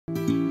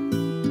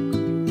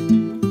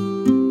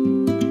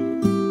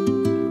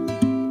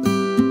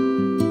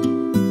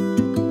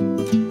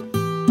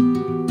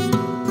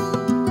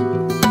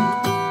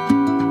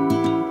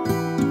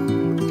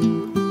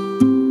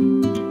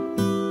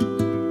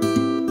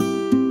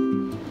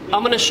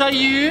I'm going to show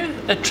you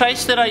a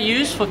trace that I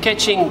use for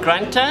catching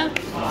grunter.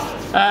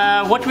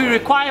 What we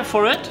require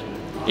for it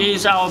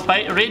is our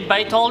red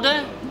bait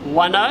holder,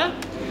 1/0.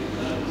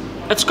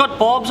 It's got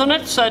barbs on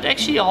it, so it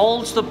actually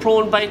holds the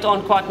prawn bait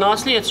on quite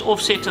nicely. It's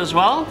offset as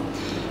well.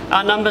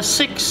 Our number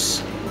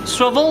 6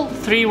 swivel,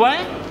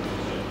 3-way,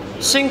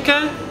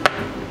 sinker,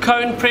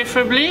 cone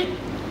preferably,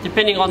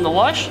 depending on the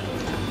wash.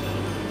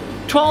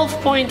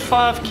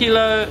 12.5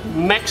 kilo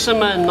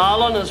Maxima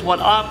nylon is what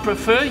I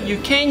prefer. You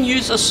can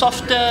use a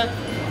softer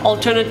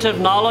alternative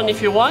nylon if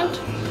you want.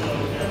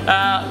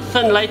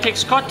 Thin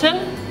latex cotton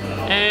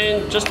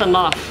and just a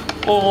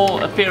knife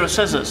or a pair of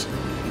scissors.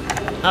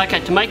 Okay,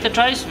 to make the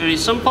trace, very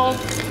simple.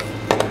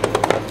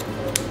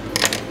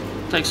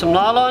 Take some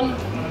nylon.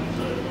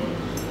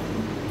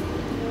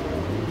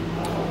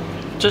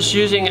 Just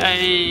using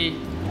a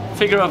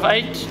figure of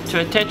 8 to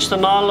attach the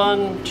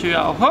nylon to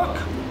our hook.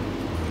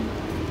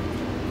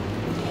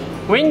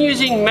 When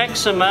using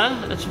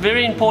Maxima, it's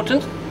very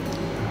important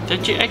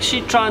that you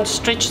actually try and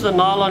stretch the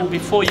nylon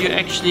before you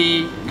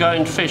actually go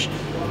and fish.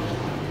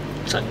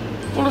 So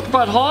pull it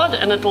quite hard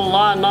and it'll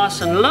lie nice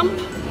and limp.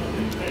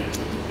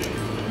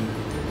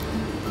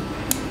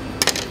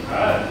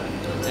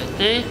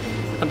 There,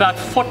 about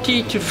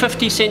 40 to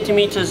 50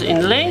 centimeters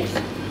in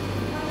length.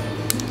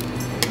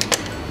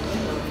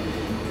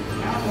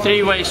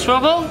 3-way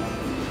swivel.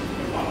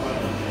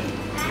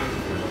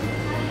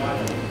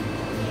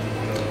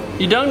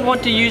 You don't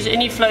want to use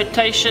any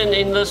flotation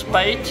in this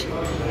bait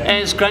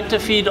as grunter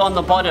feed on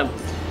the bottom.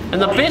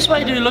 And the best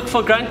way to look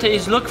for grunter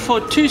is look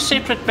for 2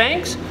 separate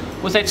banks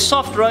with that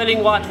soft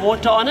rolling white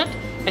water on it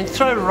and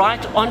throw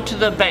right onto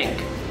the bank.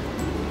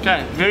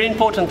 Okay, very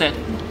important that.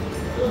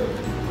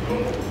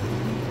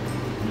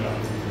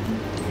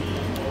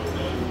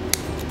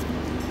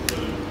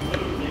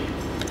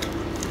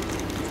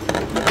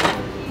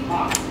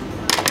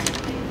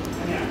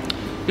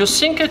 Your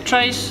sinker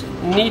trace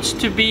needs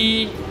to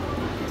be,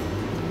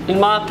 in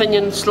my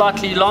opinion,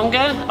 slightly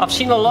longer. I've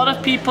seen a lot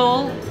of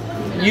people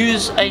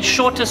use a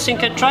shorter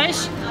sinker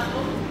trace,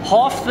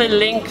 half the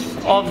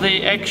length of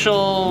the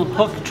actual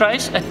hook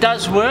trace. It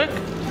does work,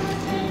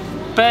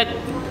 but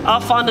I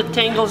find it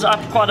tangles up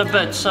quite a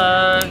bit,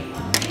 so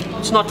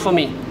it's not for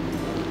me.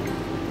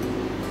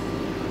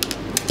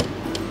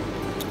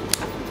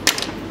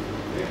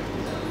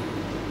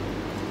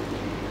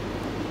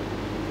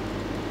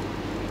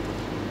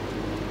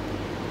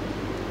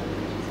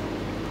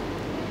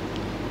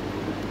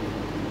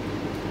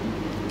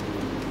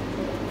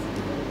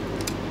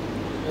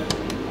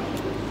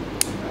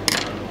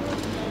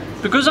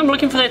 Because I'm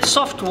looking for that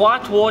soft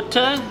white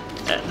water,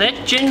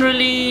 that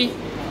generally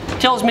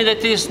tells me that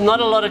there's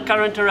not a lot of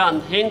current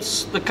around,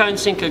 hence the cone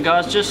sinker,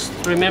 guys, just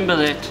remember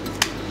that.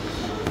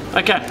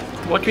 Okay,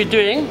 what we're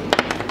doing,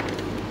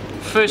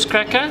 first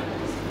cracker,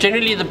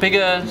 generally the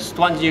biggest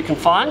ones you can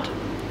find.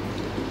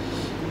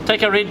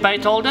 Take a red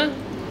bait holder,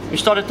 we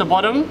start at the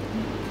bottom,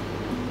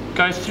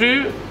 go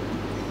through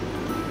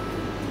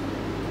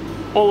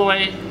all the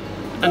way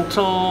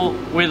until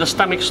where the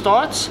stomach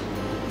starts.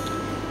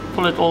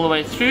 Pull it all the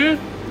way through,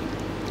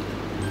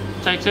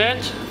 take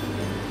that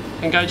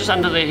and go just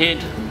under the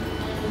head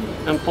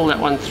and pull that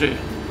one through.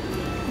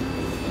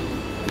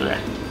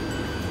 There.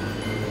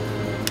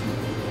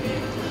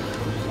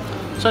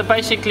 So it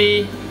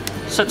basically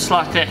sits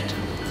like that.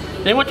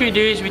 Then what we do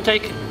is we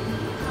take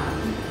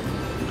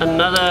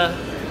another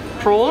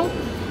prawn,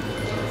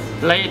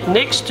 lay it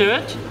next to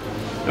it,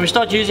 and we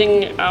start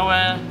using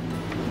our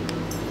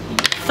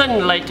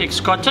thin latex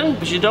cotton,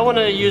 but you don't want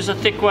to use a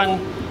thick one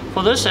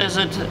for this as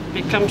it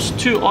becomes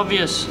too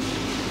obvious.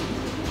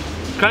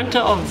 Grunter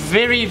are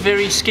very,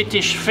 very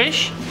skittish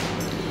fish,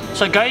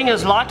 so going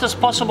as light as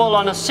possible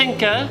on a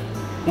sinker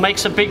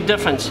makes a big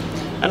difference.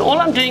 And all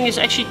I'm doing is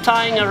actually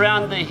tying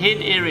around the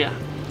head area.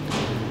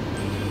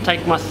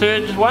 Take my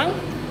third one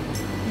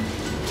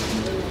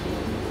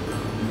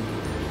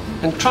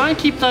and try and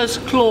keep those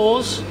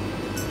claws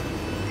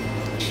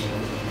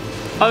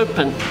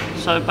open.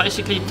 So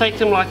basically take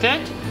them like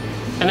that,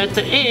 and at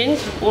the end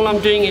all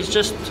I'm doing is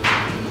just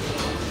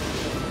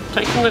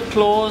taking the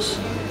claws,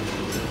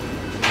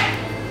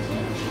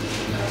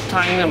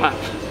 tying them up,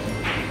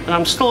 and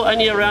I'm still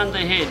only around the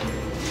head.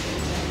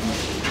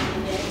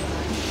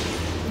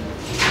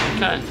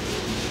 Okay,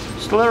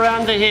 still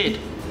around the head.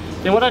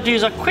 Then what I do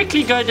is I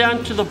quickly go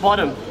down to the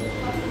bottom,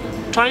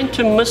 trying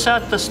to miss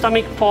out the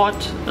stomach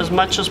part as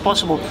much as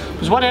possible.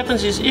 Because what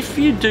happens is if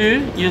you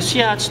do, you'll see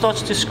how it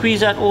starts to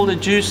squeeze out all the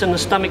juice and the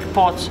stomach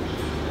parts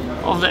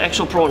of the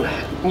actual prawn.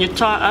 And you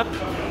tie up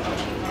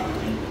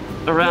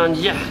around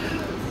here,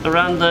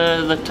 around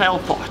the tail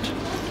part,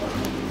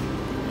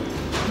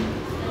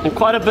 and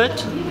quite a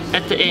bit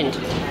at the end.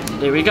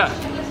 There we go.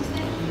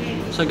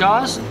 So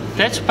guys,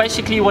 that's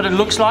basically what it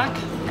looks like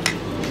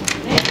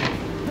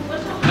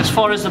as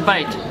far as the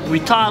bait. We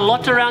tie a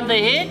lot around the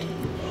head,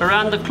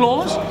 around the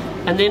claws,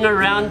 and then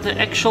around the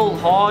actual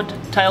hard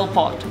tail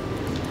part.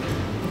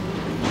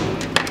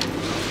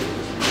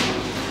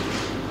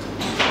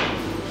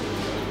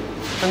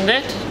 And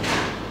that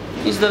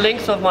is the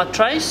length of my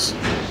trace.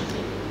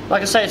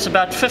 Like I say, it's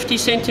about 50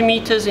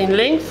 centimeters in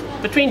length,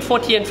 between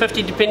 40 and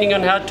 50 depending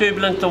on how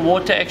turbulent the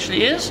water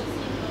actually is.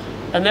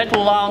 And that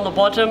will lie on the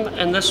bottom,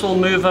 and this will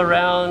move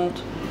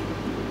around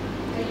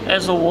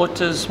as the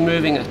water's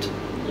moving it.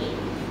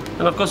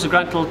 And of course the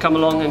grunter will come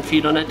along and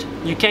feed on it.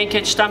 You can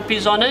catch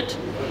stumpies on it,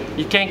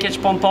 you can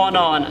catch pompano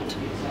on it.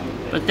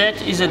 But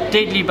that is a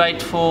deadly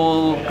bait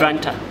for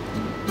grunter.